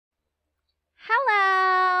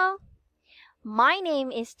My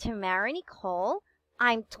name is Tamara Nicole.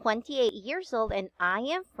 I'm 28 years old and I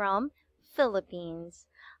am from Philippines.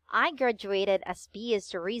 I graduated as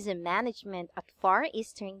BS Tourism Management at Far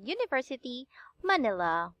Eastern University,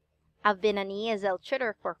 Manila. I've been an ESL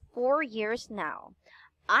tutor for 4 years now.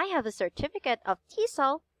 I have a certificate of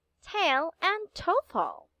TESOL, TALE, and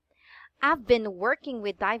TOEFL. I've been working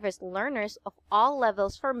with diverse learners of all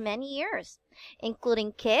levels for many years,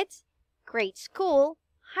 including kids, grade school,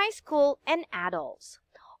 high school, and adults,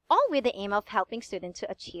 all with the aim of helping students to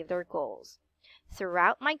achieve their goals.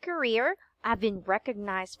 Throughout my career, I've been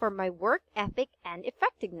recognized for my work ethic and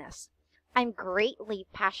effectiveness. I'm greatly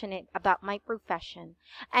passionate about my profession,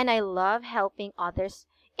 and I love helping others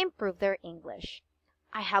improve their English.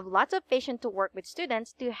 I have lots of patience to work with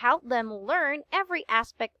students to help them learn every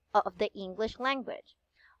aspect of the English language.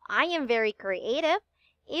 I am very creative,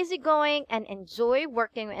 easygoing, and enjoy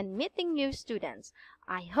working and meeting new students.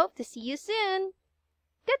 I hope to see you soon.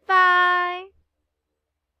 Goodbye!